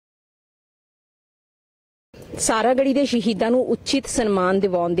ਸਾਰਾਗੜੀ ਦੇ ਸ਼ਹੀਦਾਂ ਨੂੰ ਉਚਿਤ ਸਨਮਾਨ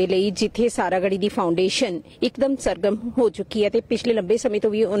ਦਿਵਾਉਣ ਦੇ ਲਈ ਜਿੱਥੇ ਸਾਰਾਗੜੀ ਦੀ ਫਾਊਂਡੇਸ਼ਨ ਇੱਕਦਮ ਸਰਗਰਮ ਹੋ ਚੁੱਕੀ ਹੈ ਤੇ ਪਿਛਲੇ ਲੰਬੇ ਸਮੇਂ ਤੋਂ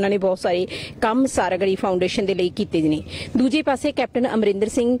ਵੀ ਉਹਨਾਂ ਨੇ ਬਹੁਤ ਸਾਰੇ ਕੰਮ ਸਾਰਾਗੜੀ ਫਾਊਂਡੇਸ਼ਨ ਦੇ ਲਈ ਕੀਤੇ ਨੇ। ਦੂਜੇ ਪਾਸੇ ਕੈਪਟਨ ਅਮਰਿੰਦਰ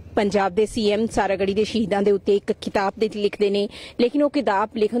ਸਿੰਘ ਪੰਜਾਬ ਦੇ ਸੀਐਮ ਸਾਰਾਗੜੀ ਦੇ ਸ਼ਹੀਦਾਂ ਦੇ ਉੱਤੇ ਇੱਕ ਕਿਤਾਬ ਦੇ ਲਿਖਦੇ ਨੇ, ਲੇਕਿਨ ਉਹ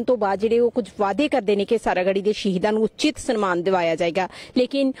ਕਿਤਾਬ ਲਿਖਣ ਤੋਂ ਬਾਅਦ ਜਿਹੜੇ ਉਹ ਕੁਝ ਵਾਅਦੇ ਕਰਦੇ ਨੇ ਕਿ ਸਾਰਾਗੜੀ ਦੇ ਸ਼ਹੀਦਾਂ ਨੂੰ ਉਚਿਤ ਸਨਮਾਨ ਦਿਵਾਇਆ ਜਾਏਗਾ,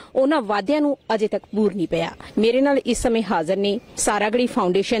 ਲੇਕਿਨ ਉਹਨਾਂ ਵਾਅਦਿਆਂ ਨੂੰ ਅਜੇ ਤੱਕ ਪੂਰ ਨਹੀਂ ਪਿਆ। ਮੇਰੇ ਨਾਲ ਇਸ ਸਮੇਂ ਹਾਜ਼ਰ ਨੇ ਸਾਰਾਗੜੀ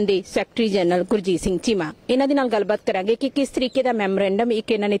ਫਾਊਂਡੇਸ਼ਨ ਦੇ ਸੈਕਟਰੀ ਜਰਨਲ ਗੁਰਜੀਤ ਸਿੰਘ ਚੀਮਾ। ਇਹਨਾਂ ਦੇ ਨਾਲ ਗੱਲਬਾਤ ਕਰਾਂਗੇ ਕਿ ਕਿਸ ਤਰੀਕੇ ਦਾ ਮੈਮੋਰੈਂਡਮ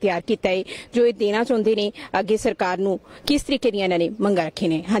ਇੱਕ ਇਹਨਾਂ ਨੇ ਤਿਆਰ ਕੀਤਾ ਹੈ ਜੋ ਇਹ ਦੇਣਾ ਚਾਹੁੰਦੇ ਨੇ ਅੱਗੇ ਸਰਕਾਰ ਨੂੰ, ਕਿਸ ਤਰੀਕੇ ਦੀਆਂ ਇਹਨਾਂ ਨੇ ਮੰਗਾਂ ਰੱਖੀਆਂ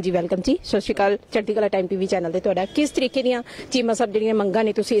ਨੇ। ਹਾਂਜੀ, ਵੈਲਕਮ ਜੀ, ਸਤਿ ਸ਼੍ਰੀ ਅਕਾਲ। ਚੜ੍ਹਦੀਕਲਾ ਟਾਈਮ ਟੀਵੀ ਚੈਨਲ ਤੇ ਤੁਹਾਡਾ। ਕਿਸ ਤਰੀਕੇ ਦੀਆਂ ਚੀਮਾ ਸਾਹਿਬ ਜਿਹੜੀਆਂ ਮੰਗਾਂ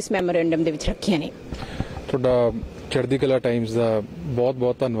ਨੇ ਤੁਸੀਂ ਇਸ ਮੈਮੋਰੈਂਡਮ ਦੇ ਵਿੱਚ ਰੱਖੀਆਂ ਨੇ? ਤੁਹਾਡਾ ਚੜ੍ਹਦੀਕਲਾ ਟਾਈਮਸ ਦਾ ਬਹੁਤ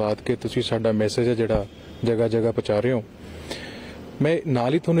ਬਹੁਤ ਧੰਨਵਾਦ ਕਿ ਤੁਸੀਂ ਸਾਡਾ ਮੈਸੇਜ ਹੈ ਜਿਹੜਾ ਜਗ੍ਹਾ ਜਗ੍ਹਾ ਪਹੁੰਚਾ ਰਹੇ ਹੋ। ਮੈਂ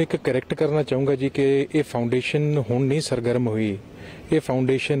ਨਾਲ ਹੀ ਤੁਹਾਨੂੰ ਇੱਕ ਕਰੈਕਟ ਕਰਨਾ ਚਾਹੂੰਗਾ ਜੀ ਕਿ ਇਹ ਫਾਊਂਡੇਸ਼ਨ ਹੁਣ ਨਹੀਂ ਸਰਗਰਮ ਹੋਈ। ਇਹ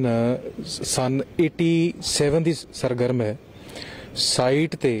ਫਾਊਂਡੇਸ਼ਨ ਸਨ 87 ਦੀ ਸਰਗਰਮ ਹੈ।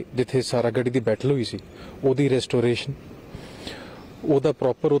 ਸਾਈਟ ਤੇ ਜਿੱਥੇ ਸਾਰਾਗੜੀ ਦੀ ਬੈਟਲ ਹੋਈ ਸੀ ਉਹਦੀ ਰੈਸਟੋਰੇਸ਼ਨ, ਉਹਦਾ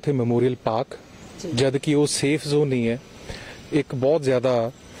ਪ੍ਰੋਪਰ ਉੱਥੇ ਮੈਮੋਰੀਅਲ ਪਾਰਕ, ਜਦ ਕਿ ਉਹ ਸੇਫ ਜ਼ੋਨ ਨਹੀਂ ਹੈ। ਇੱਕ ਬਹੁਤ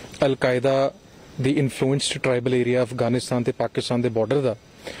ਜ਼ਿਆਦਾ ਅਲ-ਕਾਇਦਾ ਦੀ ਇਨਫਲੂਐਂਸਡ ਟ੍ਰਾਈਬਲ ਏਰੀਆ ਅਫਗਾਨਿਸਤਾਨ ਤੇ ਪਾਕਿਸਤਾਨ ਦੇ ਬਾਰਡਰ ਦਾ,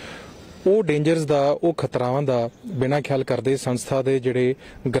 ਉਹ ਡੇਂਜਰਸ ਦਾ, ਉਹ ਖਤਰਾਵਾਂ ਦਾ ਬਿਨਾਂ ਖਿਆਲ ਕਰਦੇ ਸੰਸਥਾ ਦੇ ਜਿਹੜੇ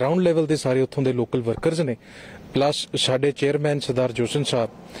ਗਰਾਊਂਡ ਲੈਵਲ ਦੇ ਸਾਰੇ ਉੱਥੋਂ ਦੇ ਲੋਕਲ ਵਰਕਰਸ ਨੇ, ਪਲੱਸ ਸਾਡੇ ਚੇਅਰਮੈਨ ਸਰਦਾਰ ਜੋਸ਼ਨ ਸਾਹਿਬ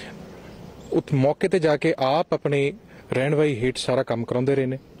ਉਸ ਮੌਕੇ ਤੇ ਜਾ ਕੇ ਆਪ ਆਪਣੇ ਰਹਿਣ ਵਾਈ ਹੇਠ ਸਾਰਾ ਕੰਮ ਕਰਾਉਂਦੇ ਰਹੇ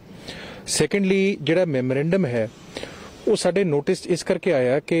ਨੇ। ਸੈਕੰਡਲੀ ਜਿਹੜਾ ਮੈਮੋਰੈਂਡਮ ਹੈ ਉਹ ਸਾਡੇ ਨੋਟਿਸ ਇਸ ਕਰਕੇ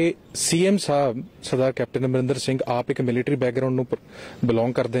ਆਇਆ ਕਿ ਸੀਐਮ ਸਾਹਿਬ ਸਰਦਾਰ ਕੈਪਟਨ ਅਮਰਿੰਦਰ ਸਿੰਘ ਆਪ ਇੱਕ ਮਿਲਟਰੀ ਬੈਕਗਰਾਉਂਡ ਨੂੰ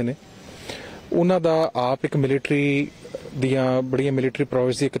ਬਿਲੋਂਗ ਕਰਦੇ ਨੇ। ਉਹਨਾਂ ਦਾ ਆਪ ਇੱਕ ਮਿਲਟਰੀ ਦੀਆਂ ਬੜੀਆਂ ਮਿਲਟਰੀ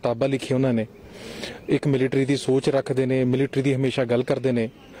ਪ੍ਰੋਵਿਸ ਦੀਆਂ ਕਿਤਾਬਾਂ ਲਿਖੀਆਂ ਉਹਨਾਂ ਨੇ, ਇੱਕ ਮਿਲਟਰੀ ਦੀ ਸੋਚ ਰੱਖਦੇ ਨੇ, ਮਿਲਟਰੀ ਦੀ ਹਮੇਸ਼ਾ ਗੱਲ ਕਰਦੇ ਨੇ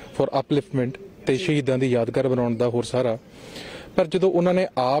ਫॉर ਅਪਲਿਫਟਮੈਂਟ ਤੇ ਸ਼ਹੀਦਾਂ ਦੀ ਯਾਦਗਾਰ ਬਣਾਉਣ ਦਾ ਹੋਰ ਸਾਰਾ। ਪਰ ਜਦੋਂ ਉਹਨਾਂ ਨੇ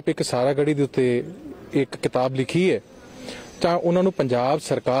ਆਪ ਇੱਕ ਸਾਰਾਗੜੀ ਦੇ ਉੱਤੇ ਇੱਕ ਕਿਤਾਬ ਲਿਖੀ ਹੈ ਤਾਂ ਉਹਨਾਂ ਨੂੰ ਪੰਜਾਬ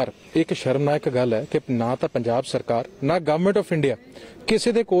ਸਰਕਾਰ, ਇੱਕ ਸ਼ਰਮਨਾਕ ਗੱਲ ਹੈ ਕਿ ਨਾ ਤਾਂ ਪੰਜਾਬ ਸਰਕਾਰ ਨਾ ਗਵਰਨਮੈਂਟ ਆਫ ਇੰਡੀਆ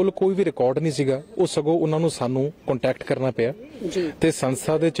ਕਿਸੇ ਦੇ ਕੋਲ ਕੋਈ ਵੀ ਰਿਕਾਰਡ ਨਹੀਂ ਸੀਗਾ। ਉਹ ਸਗੋਂ ਉਹਨਾਂ ਨੂੰ ਸਾਨੂੰ ਕੰਟੈਕਟ ਕਰਨਾ ਪਿਆ ਤੇ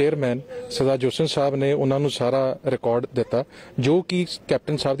ਸੰਸਥਾ ਦੇ ਚੇਅਰਮੈਨ ਸਰਦਾਰ ਜੋਸ਼ਨ ਸਾਹਿਬ ਨੇ ਉਹਨਾਂ ਨੂੰ ਸਾਰਾ ਰਿਕਾਰਡ ਦਿੱਤਾ, ਜੋ ਕਿ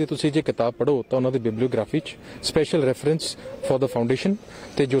ਕੈਪਟਨ ਸਾਹਿਬ ਦੀ ਤੁਸੀਂ ਜੇ ਕਿਤਾਬ ਪੜ੍ਹੋ ਤਾਂ ਉਹਨਾਂ ਦੀ ਬਿਬਲੀਓਗ੍ਰਾਫੀ 'ਚ special reference for the foundation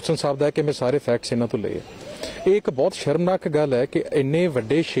ਤੇ ਜੋਸ਼ਨ ਸਾਹਿਬ ਦਾ ਕਿ ਮੈਂ ਸਾਰੇ ਫੈਕਟਸ ਇਹਨਾਂ ਤੋਂ ਲਏ। ਇਹ ਇੱਕ ਬਹੁਤ ਸ਼ਰਮਨਾਕ ਗੱਲ ਹੈ ਕਿ ਇੰਨੇ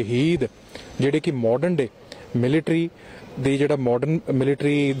ਵੱਡੇ ਸ਼ਹੀਦ ਜਿਹੜੇ ਕਿ ਮਾਡਰਨ ਡੇ ਮਿਲਟਰੀ ਦੀ ਜਿਹੜਾ ਮਾਡਰਨ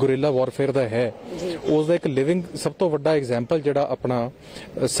ਮਿਲਟਰੀ ਗੁਰੀਲਾ ਵਾਰਫੇਅਰ ਦਾ ਹੈ ਉਸ ਦਾ ਇੱਕ ਲਿਵਿੰਗ ਸਭ ਤੋਂ ਵੱਡਾ ਐਗਜ਼ਾਮਪਲ ਜਿਹੜਾ ਆਪਣਾ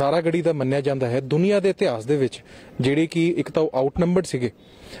ਸਾਰਾਗੜੀ ਦਾ ਮੰਨਿਆ ਜਾਂਦਾ ਹੈ ਦੁਨੀਆ ਦੇ ਇਤਿਹਾਸ ਦੇ ਵਿੱਚ, ਜਿਹੜੀ ਕਿ ਇੱਕ ਤਾਂ ਆਊਟਨੰਬਰਡ ਸੀਗੇ,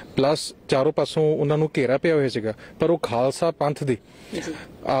 ਪਲੱਸ ਚਾਰੋਂ ਪਾਸੋਂ ਉਹਨਾਂ ਨੂੰ ਘੇਰਾ ਪਿਆ ਹੋਇਆ ਸੀਗਾ, ਪਰ ਉਹ ਖਾਲਸਾ ਪੰਥ ਦੀ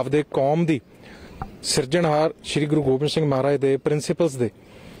ਆਪਦੇ ਕੌਮ ਦੀ ਸਿਰਜਣਹਾਰ ਸ਼੍ਰੀ ਗੁਰੂ ਗੋਬਿੰਦ ਸਿੰਘ ਮਹਾਰਾਜ ਦੇ ਪ੍ਰਿੰਸੀਪਲਸ ਦੇ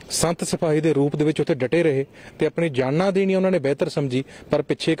ਸੰਤ ਸਿਪਾਹੀ ਦੇ ਰੂਪ ਦੇ ਵਿੱਚ ਉੱਥੇ ਡਟੇ ਰਹੇ ਤੇ ਆਪਣੀ ਜਾਨਾਂ ਦੇਣੀ ਉਹਨਾਂ ਨੇ ਬਿਹਤਰ ਸਮਝੀ। ਪਰ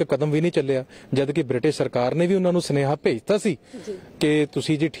ਪਿੱਛੇ ਇੱਕ ਕਦਮ ਵੀ ਨਹੀਂ ਚੱਲਿਆ, ਜਦ ਕਿ ਬ੍ਰਿਟਿਸ਼ ਸਰਕਾਰ ਨੇ ਵੀ ਉਹਨਾਂ ਨੂੰ ਸੁਨੇਹਾ ਭੇਜਤਾ ਸੀ ਕਿ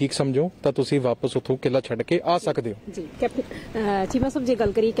ਤੁਸੀਂ ਜੇ ਠੀਕ ਸਮਝੋ ਤਾਂ ਤੁਸੀਂ ਵਾਪਸ ਉੱਥੋਂ ਕਿਲਾ ਛੱਡ ਕੇ ਆ ਸਕਦੇ ਹੋ। ਜੀ ਕੈਪਟਨ ਚੀਮਾ ਸਾਹਿਬ, ਜੇ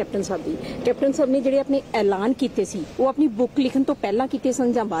ਗੱਲ ਕਰੀਏ ਕੈਪਟਨ ਸਾਹਿਬ ਦੀ, ਕੈਪਟਨ ਸਾਹਿਬ ਨੇ ਜਿਹੜੇ ਆਪਣੇ ਐਲਾਨ ਕੀਤੇ ਸੀ ਉਹ ਆਪਣੀ ਬੁੱਕ ਲਿਖਣ ਤੋਂ ਪਹਿਲਾਂ ਕੀਤੇ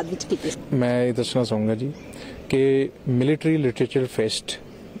ਸਨ ਜਾਂ ਬਾਅਦ ਵਿੱਚ ਕੀਤੇ? ਮੈਂ ਇਹ ਦੱਸਣਾ ਚਾਹੂੰਗਾ ਜੀ ਕਿ ਮਿਲਟਰੀ ਲਿਟਰੇਚਰ ਫੈਸਟ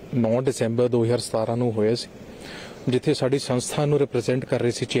 9 ਦਸੰਬਰ 2017 ਨੂੰ ਹੋਇਆ ਸੀ, ਜਿੱਥੇ ਸਾਡੀ ਸੰਸਥਾ ਨੂੰ ਰਿਪਰੈਜ਼ੈਂਟ ਕਰ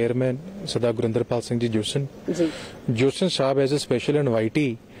ਰਹੇ ਸੀ chairman Sardar Gurinderpal Singh ji ਜੋਸ਼ਨ Sahib as a special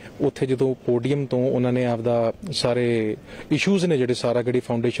invitee. ਉੱਥੇ ਜਦੋਂ ਪੋਡੀਅਮ ਤੋਂ ਉਹਨਾਂ ਨੇ ਆਪਦਾ ਸਾਰੇ ਇਸ਼ੂਜ਼ ਨੇ ਜਿਹੜੇ ਸਾਰਾਗੜੀ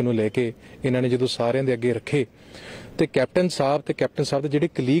ਫਾਊਂਡੇਸ਼ਨ ਨੂੰ ਲੈ ਕੇ ਇਹਨਾਂ ਨੇ ਜਦੋਂ ਸਾਰਿਆਂ ਦੇ ਅੱਗੇ ਰੱਖੇ ਤੇ ਕੈਪਟਨ ਸਾਹਿਬ ਦੇ ਜਿਹੜੇ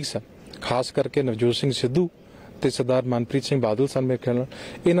ਕਲੀਗਸ ਆ, ਖਾਸ ਕਰਕੇ ਨਵਜੋਤ ਸਿੰਘ ਸਿੱਧੂ ਤੇ ਸਰਦਾਰ ਮਨਪ੍ਰੀਤ ਸਿੰਘ ਬਾਦਲ ਸਨ, ਮੇਰੇ ਖਿਆਲ ਨਾਲ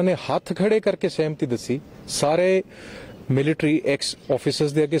ਇਹਨਾਂ ਨੇ ਹੱਥ ਖੜੇ ਕਰਕੇ ਸਹਿਮਤੀ ਦੱਸੀ। ਸਾਰੇ ਮਿਲਟਰੀ ਐਕਸ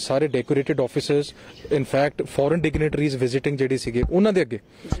ਆਫੀਸਰਸ ਦੇ ਅੱਗੇ, ਸਾਰੇ decorated officers, in fact foreign ਡਿਗਨਿਟਰੀਜ਼ visiting ਜਿਹੜੇ ਸੀਗੇ ਉਹਨਾਂ ਦੇ ਅੱਗੇ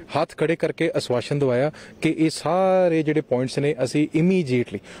ਹੱਥ ਖੜੇ ਕਰਕੇ ਆਸ਼ਵਾਸਨ ਦਵਾਇਆ ਕਿ ਇਹ ਸਾਰੇ ਜਿਹੜੇ ਪੁਆਇੰਟਸ ਨੇ ਅਸੀਂ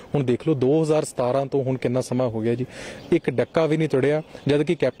ਇਮੀਡੀਏਟਲੀ, ਹੁਣ ਦੇਖ ਲਓ 2017 ਤੋਂ ਹੁਣ ਕਿੰਨਾ ਸਮਾਂ ਹੋ ਗਿਆ ਜੀ, ਇੱਕ ਡੱਕਾ ਵੀ ਨਹੀਂ ਤੁੜਿਆ, ਜਦ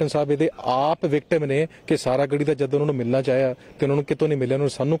ਕਿ ਕੈਪਟਨ ਸਾਹਿਬ ਇਹਦੇ ਆਪ ਵਿਕਟਿਮ ਨੇ ਕਿ ਸਾਰਾਗੜੀ ਦਾ ਜਦੋਂ ਉਹਨਾਂ ਨੂੰ ਮਿਲਣਾ ਚਾਹਿਆ ਤੇ ਉਹਨਾਂ ਨੂੰ ਕਿਤੋਂ ਨਹੀਂ ਮਿਲਿਆ, ਉਹਨਾਂ ਨੂੰ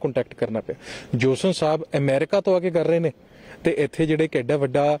ਸਾਨੂੰ ਕੰਟੈਕਟ ਕਰਨਾ ਪਿਆ। ਜੋਸ਼ਨ ਸਾਹਿਬ ਅਮਰੀਕਾ ਤੋਂ ਆ ਕੇ ਕਰ ਰਹੇ ਨੇ ਤੇ ਇੱਥੇ ਜਿਹੜੇ ਕਿੱਡਾ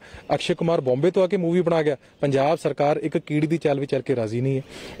ਵੱਡਾ ਅਕਸ਼ੇ ਕੁਮਾਰ ਬੰਬੇ ਤੋਂ ਆ ਕੇ ਮੂਵੀ ਬਣਾ ਗਿਆ। ਪੰਜਾਬ ਸਰਕਾਰ ਇੱਕ ਕੀੜੀ ਦੀ ਚਾਲ ਵੀ ਚੱਲ ਕੇ ਰਾਜ਼ੀ ਨਹੀਂ ਹੈ।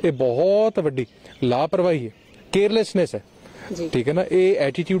 ਇਹ ਬਹੁਤ ਵੱਡੀ ਲਾਪਰਵਾਹੀ ਹੈ, ਕੇਅਰਲੈਸਨੈਸ ਹੈ, ਠੀਕ ਹੈ ਨਾ। ਇਹ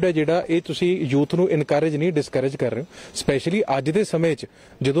ਐਟੀਟਿਊਡ ਹੈ ਜਿਹੜਾ ਇਹ ਤੁਸੀਂ ਯੂਥ ਨੂੰ ਇਨਕਰੇਜ ਨਹੀਂ ਡਿਸਕਰੇਜ ਕਰ ਰਹੇ ਹੋ, ਸਪੈਸ਼ਲੀ ਅੱਜ ਦੇ ਸਮੇਂ 'ਚ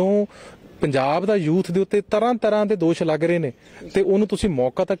ਜਦੋਂ ਪੰਜਾਬ ਦਾ ਯੂਥ ਦੇ ਉੱਤੇ ਤਰ੍ਹਾਂ ਤਰ੍ਹਾਂ ਦੇ ਦੋਸ਼ ਲੱਗ ਰਹੇ ਨੇ ਤੇ ਉਹਨੂੰ ਤੁਸੀਂ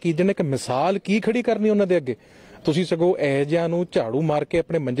ਮੌਕਾ ਤਾਂ ਕੀ ਦੇਣਾ, ਕਿ ਮਿਸਾਲ ਕੀ ਖੜੀ ਕਰਨੀ ਉਹਨਾਂ ਦੇ ਅੱਗੇ। ਤੁਸੀਂ ਸਗੋਂ ਇਹ ਜਿਹਾ ਨੂੰ ਝਾੜੂ ਮਾਰ ਕੇ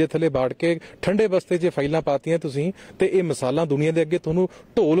ਆਪਣੇ ਮੰਜੇ ਥੱਲੇ ਬਾੜ ਕੇ ਠੰਡੇ ਬਸਤੇ 'ਚ ਫਾਈਲਾਂ ਪਾਤੀਆਂ ਤੁਸੀਂ, ਤੇ ਇਹ ਮਿਸਾਲਾਂ ਦੁਨੀਆ ਦੇ ਅੱਗੇ ਤੁਹਾਨੂੰ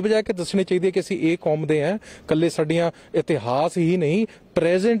ਢੋਲ ਵਜਾ ਕੇ ਦੱਸਣੇ ਚਾਹੀਦੇ ਕਿ ਅਸੀਂ ਇਹ ਕੌਮ ਦੇ ਹਾਂ। ਕੱਲੇ ਸਾਡੀਆਂ ਇਤਿਹਾਸ ਹੀ ਨਹੀਂ,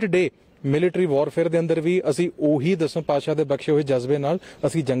 ਪ੍ਰੈਜ਼ੈਂਟ ਡੇ ਮਿਲਟਰੀ ਵਾਰਫੇਅਰ ਦੇ ਅੰਦਰ ਵੀ ਅਸੀਂ ਉਹੀ 10ਵੇਂ ਪਾਤਸ਼ਾਹ ਦੇ ਬਖਸ਼ੇ ਹੋਏ ਜਜ਼ਬੇ ਨਾਲ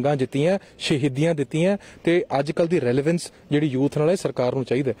ਅਸੀਂ ਜੰਗਾਂ ਜਿੱਤੀਆਂ, ਸ਼ਹੀਦੀਆਂ ਦਿੱਤੀਆਂ ਤੇ ਅੱਜ ਕੱਲ ਦੀ ਰੈਲੇਵੈਂਸ ਜਿਹੜੀ ਯੂਥ ਨਾਲ ਹੈ ਸਰਕਾਰ ਨੂੰ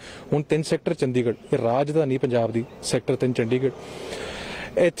ਚਾਹੀਦਾ। ਹੁਣ 3 ਸੈਕਟਰ ਚੰਡੀਗੜ੍ਹ, ਇਹ ਰਾਜਧਾਨੀ ਪੰਜਾਬ ਦੀ, ਸੈਕਟਰ 3 ਚੰਡੀਗੜ੍ਹ,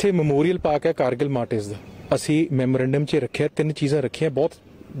 ਇੱਥੇ ਮੈਮੋਰੀਅਲ ਪਾਰਕ ਹੈ ਕਾਰਗਿਲ ਮਾਰਟਿਰਸ ਦਾ। ਅਸੀਂ ਮੈਮੋਰੈਂਡਮ 'ਚ ਰੱਖਿਆ 3 ਚੀਜ਼ਾਂ ਰੱਖੀਆਂ, ਬਹੁਤ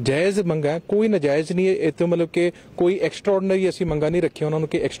ਜਾਇਜ਼ ਮੰਗਾਂ, ਕੋਈ ਨਜਾਇਜ਼ ਨਹੀਂ ਹੈ ਇਹ ਤੋਂ, ਮਤਲਬ ਕਿ ਕੋਈ ਐਕਸਟਰਾਆਰਡੀਨਰੀ ਅਸੀਂ ਮੰਗਾਂ ਨਹੀਂ ਰੱਖੀਆਂ ਉਹਨਾਂ ਨੂੰ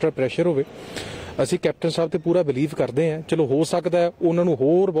ਕਿ ਐਕਸਟਰਾ ਪ੍ਰੈਸ਼ਰ ਹੋਵੇ। ਅਸੀਂ ਕੈਪਟਨ ਸਾਹਿਬ ਤੇ ਪੂਰਾ ਬਿਲੀਵ ਕਰਦੇ ਹਾਂ। ਚਲੋ ਹੋ ਸਕਦਾ ਹੈ ਉਹਨਾਂ ਨੂੰ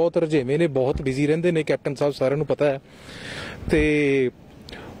ਹੋਰ ਬਹੁਤ ਰੁਝੇਵੇਂ ਨੇ, ਬਹੁਤ ਬਿਜ਼ੀ ਰਹਿੰਦੇ ਨੇ ਕੈਪਟਨ ਸਾਹਿਬ, ਸਾਰਿਆਂ ਨੂੰ ਪਤਾ ਹੈ। ਤੇ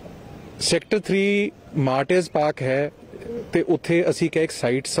ਸੈਕਟਰ 3 ਮਾਰਟਿਰਸ ਪਾਰਕ ਹੈ ਤੇ ਉੱਥੇ ਅਸੀਂ ਕਿਹਾ ਇੱਕ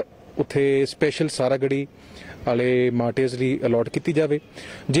ਸਾਈਟ ਉੱਥੇ ਸਪੈਸ਼ਲ ਸਾਰਾਗੜੀ ਵਾਲੇ ਮਾਰਟਿਰਸ ਲਈ ਅਲਾਟ ਕੀਤੀ ਜਾਵੇ।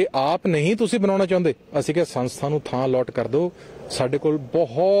 ਜੇ ਆਪ ਨਹੀਂ ਤੁਸੀਂ ਬਣਾਉਣਾ ਚਾਹੁੰਦੇ, ਅਸੀਂ ਕਿਹਾ ਸੰਸਥਾ ਨੂੰ ਥਾਂ ਅਲਾਟ ਕਰ ਦਿਓ, ਸਾਡੇ ਕੋਲ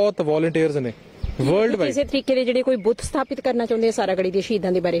ਬਹੁਤ ਵੋਲੰਟੀਅਰਸ ਨੇ ਵਰਲਡ ਵਾਈਡ। ਕਿਸੇ ਤਰੀਕੇ ਦੇ ਜਿਹੜੇ ਕੋਈ ਬੁੱਤ ਸਥਾਪਿਤ ਕਰਨਾ ਚਾਹੁੰਦੇ ਆ ਸਾਰਾਗੜੀ ਦੇ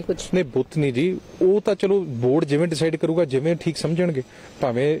ਸ਼ਹੀਦਾਂ ਦੇ ਬਾਰੇ ਕੁਝ? ਨਹੀਂ, ਬੁੱਤ ਨਹੀਂ ਜੀ, ਉਹ ਤਾਂ ਚਲੋ ਬੋਰਡ ਜਿਵੇਂ ਡਿਸਾਈਡ ਕਰੂਗਾ, ਜਿਵੇਂ ਠੀਕ ਸਮਝਣਗੇ,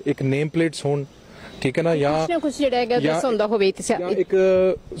 ਭਾਵੇਂ ਇੱਕ ਨੇਮ ਪਲੇਟਸ ਹੋਣ, ਠੀਕ ਹੈ ਨਾ, ਜਾਂ ਕੁਝ ਜਿਹੜਾ ਹੈਗਾ ਦਰਸਾਉਂਦਾ ਹੋਵੇ, ਇੱਕ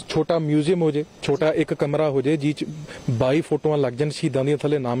ਛੋਟਾ ਮਿਊਜ਼ੀਅਮ ਹੋ ਜੇ, ਛੋਟਾ ਇੱਕ ਕਮਰਾ ਹੋ ਜੇ ਜਿਹ 'ਚ 22 ਫੋਟੋਆਂ ਲੱਗ ਜਾਣ ਸ਼ਹੀਦਾਂ ਦੀਆਂ,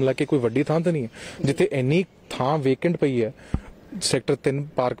 ਥੱਲੇ ਨਾਮ ਲਾ ਕੇ। ਕੋਈ ਵੱਡੀ ਥਾਂ ਤਾਂ ਨਹੀਂ ਹੈ ਜਿੱਥੇ ਇੰਨੀ ਥਾਂ ਵੇਕੈਂਟ ਪਈ ਹੈ। ਸੈਕਟਰ 3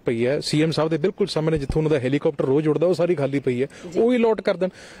 ਪਾਰਕ ਪਈ ਹੈ, ਸੀਐਮ ਸਾਹਿਬ ਦੇ ਬਿਲਕੁਲ ਸਾਹਮਣੇ ਜਿੱਥੋਂ ਉਹਨਾਂ ਦਾ ਹੈਲੀਕਾਪਟਰ ਰੋਜ਼ ਉੱਡਦਾ, ਉਹ ਸਾਰੀ ਖਾਲੀ ਪਈ ਹੈ, ਉਹ ਹੀ ਅਲਾਟ ਕਰ ਦੇਣ।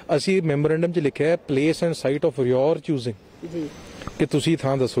 ਅਸੀਂ ਮੈਮੋਰੈਂਡਮ 'ਚ ਲਿਖਿਆ ਹੈ place and site of your ਚੂਜ਼ਿੰਗ, ਜੀ ਕਿ ਤੁਸੀਂ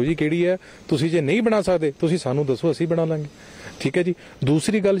ਥਾਂ ਦੱਸੋ ਜੀ ਕਿਹੜੀ ਹੈ। ਤੁਸੀਂ ਜੇ ਨਹੀਂ ਬਣਾ ਸਕਦੇ ਤੁਸੀਂ ਸਾਨੂੰ ਦੱਸੋ, ਅਸੀਂ ਬਣਾ ਲਾਂਗੇ, ਠੀਕ ਹੈ ਜੀ।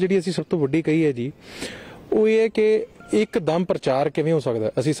 ਦੂਸਰੀ ਗੱਲ ਜਿਹੜੀ ਅਸੀਂ ਸਭ ਤੋਂ ਵੱਡੀ ਕਹੀ ਹੈ ਜੀ, ਉਹ ਇਹ ਹੈ ਕਿ ਇੱਕਦਮ ਪ੍ਰਚਾਰ ਕਿਵੇਂ ਹੋ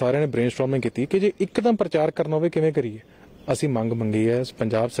ਸਕਦਾ। ਅਸੀਂ ਸਾਰਿਆਂ ਨੇ ਬ੍ਰੇਨਸਟਾਰਮਿੰਗ ਕੀਤੀ ਕਿ ਜੇ ਇੱਕਦਮ ਪ੍ਰਚਾਰ ਕਰਨਾ ਹੋਵੇ ਕਿਵੇਂ ਕਰੀਏ। ਅਸੀਂ ਮੰਗ ਮੰਗੀ ਹੈ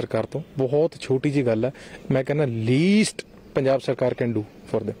ਪੰਜਾਬ ਸਰਕਾਰ ਤੋਂ, ਬਹੁਤ ਛੋਟੀ ਜੀ ਗੱਲ ਹੈ, ਮੈਂ ਕਹਿੰਦਾ ਲੀਸਟ ਪੰਜਾਬ ਸਰਕਾਰ ਕੈਨ ਡੂ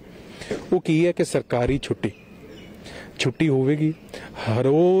ਫॉर them। ਉਹ ਕੀ ਹੈ ਕਿ ਸਰਕਾਰੀ ਛੁੱਟੀ ਹੋਵੇਗੀ ਹਰ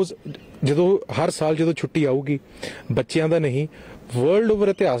ਰੋਜ਼, ਜਦੋਂ ਹਰ ਸਾਲ ਜਦੋਂ ਛੁੱਟੀ ਆਊਗੀ, ਬੱਚਿਆਂ ਦਾ ਨਹੀਂ ਵਰਲਡ ਓਵਰ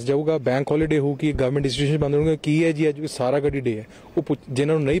ਇਤਿਹਾਸ ਜਾਊਗਾ। ਬੈਂਕ ਹੌਲੀਡੇ ਹੋਊਗੀ, ਗਵਰਨਮੈਂਟ ਇੰਸਟੀਟਿਊਸ਼ਨ ਬੰਦ ਹੋਣਗੇ, ਕੀ ਹੈ ਜੀ ਅੱਜ ਸਾਰਾਗੜੀ ਡੇ ਹੈ, ਉਹ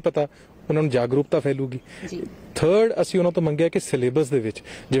ਜਿਨ੍ਹਾਂ ਨੂੰ ਨਹੀਂ ਪਤਾ ਉਹਨਾਂ ਨੂੰ ਜਾਗਰੂਕਤਾ ਫੈਲੂਗੀ। ਥਰਡ, ਅਸੀਂ ਉਹਨਾਂ ਤੋਂ ਮੰਗਿਆ ਕਿ ਸਿਲੇਬਸ ਦੇ ਵਿੱਚ,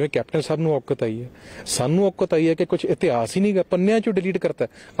 ਜਿਵੇਂ ਕੈਪਟਨ ਸਾਹਿਬ ਨੂੰ ਔਕਤ ਆਈ ਹੈ, ਸਾਨੂੰ ਔਕਤ ਆਈ ਹੈ ਕਿ ਕੁਝ ਇਤਿਹਾਸ ਹੀ ਨਹੀਂਗਾ, ਪੰਨਿਆਂ ਚੋਂ ਡਿਲੀਟ ਕਰਤਾ।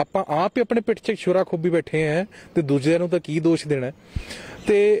 ਆਪਾਂ ਆਪ ਹੀ ਆਪਣੇ ਪਿੱਠ 'ਚ ਛੁਰਾ ਖੋਬੀ ਬੈਠੇ ਆ ਤੇ ਦੂਜਿਆਂ ਨੂੰ ਤਾਂ ਕੀ ਦੋਸ਼ ਦੇਣਾ।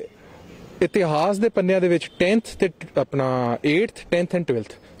 ਤੇ ਇਤਿਹਾਸ ਦੇ ਪੰਨਿਆਂ ਦੇ ਵਿੱਚ 10th ਤੇ ਆਪਣਾ 8th 10th ਐਂਡ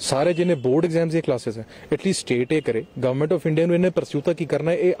 12th ਸਾਰੇ ਜਿਹਨੇ ਬੋਰਡ ਐਗਜ਼ਾਮਸ ਦੀਆਂ ਕਲਾਸਿਸ ਹੈ, ਐਟਲੀਸਟ ਸਟੇਟ ਇਹ ਕਰੇ। ਗਵਰਨਮੈਂਟ ਆਫ ਇੰਡੀਆ ਨੂੰ ਇਹਨੇ ਪਰਸੂਤਾ ਕੀ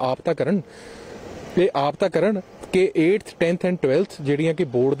ਕਰਨਾ, ਇਹ ਆਪ ਤਾਂ ਕਰਨ ਕਿ 8th 10th ਐਂਡ 12th ਜਿਹੜੀਆਂ ਕਿ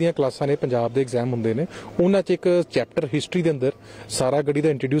ਬੋਰਡ ਦੀਆਂ ਕਲਾਸਾਂ ਨੇ, ਪੰਜਾਬ ਦੇ ਐਗਜ਼ਾਮ ਹੁੰਦੇ ਨੇ, ਉਹਨਾਂ 'ਚ ਇੱਕ ਚੈਪਟਰ ਹਿਸਟਰੀ ਦੇ ਅੰਦਰ ਸਾਰਾਗੜੀ ਦਾ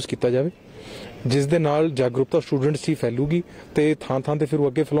ਇੰਟਰੋਡਿਊਸ ਕੀਤਾ ਜਾਵੇ, ਜਿਸ ਦੇ ਨਾਲ ਜਾਗਰੂਕਤਾ ਸਟੂਡੈਂਟਸ ਦੀ ਫੈਲੂਗੀ ਤੇ ਥਾਂ ਤੇ ਫਿਰ ਉਹ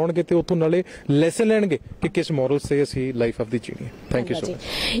ਅੱਗੇ ਫੈਲਾਉਣਗੇ ਤੇ ਉੱਥੋਂ ਨਾਲੇ ਲੈਸਨ ਲੈਣਗੇ ਕਿ ਕਿਸ ਮੋਰਲਸ ਤੇ ਅਸੀਂ ਲਾਈਫ ਆਫ ਦੀ ਜੀਣੀ ਹੈ। Thank you so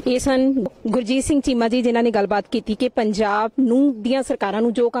much. ਇਹ ਸਨ ਗੁਰਜੀਤ ਸਿੰਘ ਚੀਮਾ ਜੀ, ਜਿਨ੍ਹਾਂ ਨੇ ਗੱਲਬਾਤ ਕੀਤੀ ਕਿ ਪੰਜਾਬ ਨੂੰ ਦੀਆਂ ਸਰਕਾਰਾਂ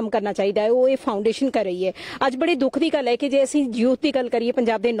ਨੂੰ ਜੋ ਕੰਮ ਕਰਨਾ ਚਾਹੀਦਾ ਹੈ ਉਹ ਇਹ ਫਾਊਂਡੇਸ਼ਨ ਕਰ ਰਹੀ ਹੈ। ਅੱਜ ਬੜੇ ਦੁੱਖ ਦੀ ਗੱਲ ਹੈ ਕਿ ਜੇ ਅਸੀਂ ਯੂਥ ਦੀ ਗੱਲ ਕਰੀਏ,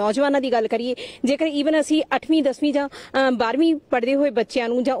 ਪੰਜਾਬ ਦੇ ਨੌਜਵਾਨਾਂ ਦੀ ਗੱਲ ਕਰੀਏ, ਜੇਕਰ ਈਵਨ ਅਸੀਂ 8ਵੀਂ 10ਵੀਂ ਜਾਂ 12ਵੀਂ ਪੜ੍ਹਦੇ ਹੋਏ ਬੱਚਿਆਂ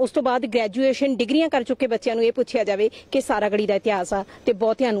ਨੂੰ ਜਾਂ ਉਸ ਤੋਂ ਬਾਅਦ ਗ੍ਰੈਜੂਏਸ਼ਨ ਡਿਗਰੀਆਂ ਕਰ ਚੁੱਕੇ ਬੱਚਿਆਂ ਨੂੰ ਇਹ ਪੁੱਛਿਆ ਜਾਵੇ ਕਿ ਸਾਰਾਗੜੀ ਦਾ ਇਤਿਹਾਸ ਆ, ਤੇ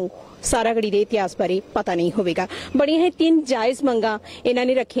ਬਹੁਤਿਆਂ ਨੂੰ ਸਾਰਾਗੜੀ ਦੇ ਇਤਿਹਾਸ ਬਾਰੇ ਪਤਾ ਨਹੀਂ ਹੋਵੇਗਾ। ਬੜੀਆਂ ਹੀ 3 ਜਾਇਜ਼ ਮੰਗਾਂ ਇਹਨਾਂ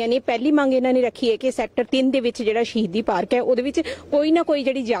ਨੇ ਰੱਖੀਆਂ ਨੇ। ਪਹਿਲੀ ਮੰਗ ਇਹਨਾਂ ਨੇ ਰੱਖੀ ਹੈ ਕਿ ਸੈਕਟਰ 3 ਦੇ ਵਿੱਚ ਜਿਹੜਾ ਸ਼ਹੀਦੀ ਪਾਰਕ ਹੈ ਉਹਦੇ ਵਿੱਚ ਕੋਈ ਨਾ ਕੋਈ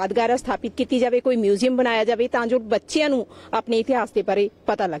ਜਿਹੜੀ ਯਾਦਗਾਰ ਸਥਾਪਿਤ ਕੀਤੀ ਜਾਵੇ, ਕੋਈ ਮਿਊਜ਼ੀਅਮ ਬਣਾਇਆ ਜਾਵੇ ਤਾਂ ਜੋ ਬੱਚਿਆਂ ਨੂੰ ਆਪਣੇ ਇਤਿਹਾਸ ਦੇ ਬਾਰੇ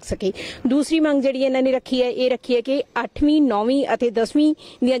ਪਤਾ ਲੱਗ ਸਕੇ। ਦੂਸਰੀ ਮੰਗ ਜਿਹੜੀ ਇਹਨਾਂ ਨੇ ਰੱਖੀ ਹੈ, ਇਹ ਰੱਖੀ ਹੈ ਕਿ 8ਵੀਂ 9ਵੀਂ ਅਤੇ 10ਵੀਂ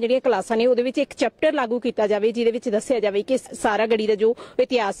ਦੀਆਂ ਜਿਹੜੀਆਂ ਕਲਾਸਾਂ ਨੇ ਉਹਦੇ ਵਿੱਚ ਇੱਕ ਚੈਪਟਰ ਲਾਗੂ ਕੀਤਾ ਜਾਵੇ ਜਿਹਦੇ ਵਿੱਚ ਦੱਸਿਆ ਜਾਵੇ ਕਿ ਸਾਰਾਗੜੀ ਦਾ ਜੋ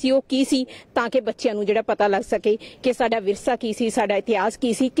ਇਤਿਹਾਸ ਸੀ ਉਹ ਕੀ ਸੀ, ਤਾਂ ਕਿ ਬੱਚਿਆਂ ਨੂੰ ਜਿਹੜਾ ਪਤਾ ਲੱਗ ਸਕੇ ਕਿ ਸਾਡਾ ਵਿਰਸਾ ਕੀ ਸੀ, ਸਾਡਾ ਇਤਿਹਾਸ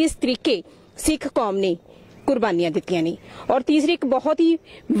ਕੀ ਸੀ, ਕਿਸ ਤਰੀਕੇ ਸਿੱਖ ਕੌਮ ਨੇ ਕੁਰਬਾਨੀਆਂ ਦਿੱਤੀਆਂ ਨੇ। ਔਰ ਤੀਸਰੀ ਇੱਕ ਬਹੁਤ ਹੀ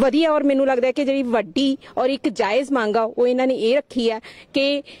ਵਧੀਆ ਔਰ ਮੈਨੂੰ ਲੱਗਦਾ ਕਿ ਜਿਹੜੀ ਵੱਡੀ ਔਰ ਇੱਕ ਜਾਇਜ਼ ਮੰਗ ਆ ਉਹ ਇਹਨਾਂ ਨੇ ਇਹ ਰੱਖੀ ਹੈ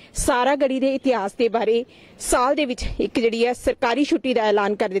ਕਿ ਸਾਰਾਗੜੀ ਦੇ ਇਤਿਹਾਸ ਦੇ ਬਾਰੇ ਸਾਲ ਦੇ ਵਿੱਚ ਇੱਕ ਜਿਹੜੀ ਹੈ ਸਰਕਾਰੀ ਛੁੱਟੀ ਦਾ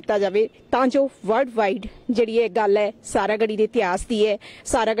ਐਲਾਨ ਕਰ ਦਿੱਤਾ ਜਾਵੇ, ਤਾਂ ਜੋ ਵਰਲਡ ਵਾਈਡ ਜਿਹੜੀ ਇਹ ਗੱਲ ਹੈ ਸਾਰਾਗੜੀ ਦੇ ਇਤਿਹਾਸ ਦੀ ਹੈ,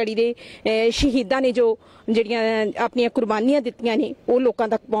 ਸਾਰਾਗੜੀ ਦੇ ਸ਼ਹੀਦਾਂ ਨੇ ਜੋ ਜਿਹੜੀਆਂ ਆਪਣੀਆਂ ਕੁਰਬਾਨੀਆਂ ਦਿੱਤੀਆਂ ਨੇ ਉਹ ਲੋਕਾਂ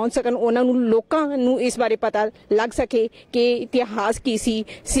ਤੱਕ ਪਹੁੰਚ ਸਕਣ, ਉਹਨਾਂ ਨੂੰ ਲੋਕਾਂ ਨੂੰ ਇਸ ਬਾਰੇ ਪਤਾ ਲੱਗ ਸਕੇ ਕਿ ਇਤਿਹਾਸ ਕੀ ਸੀ,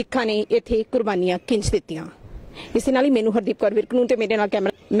 ਸਿੱਖਾਂ ਨੇ ਇੱਥੇ ਕੁਰਬਾਨੀਆਂ ਕਿੰਝ ਦਿੱਤੀਆਂ। ਇਸ ਨਾਲ ਹੀ ਮੈਨੂੰ ਹਰਦੀਪ ਕੌਰ ਵਿਰਕ ਨੂੰ ਤੇ ਮੇਰੇ ਨਾਲ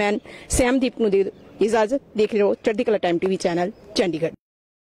ਕੈਮਰਾਮੈਨ ਸੈਮਦੀਪ ਨੂੰ ਦੇ ਇਜਾਜ਼ਤ। ਦੇਖ ਰਹੇ ਹੋ ਚੜ੍ਹਦੀ ਕਲਾ ਟਾਈਮ ਟੀਵੀ ਚੈਨਲ ਚੰਡੀਗੜ੍ਹ।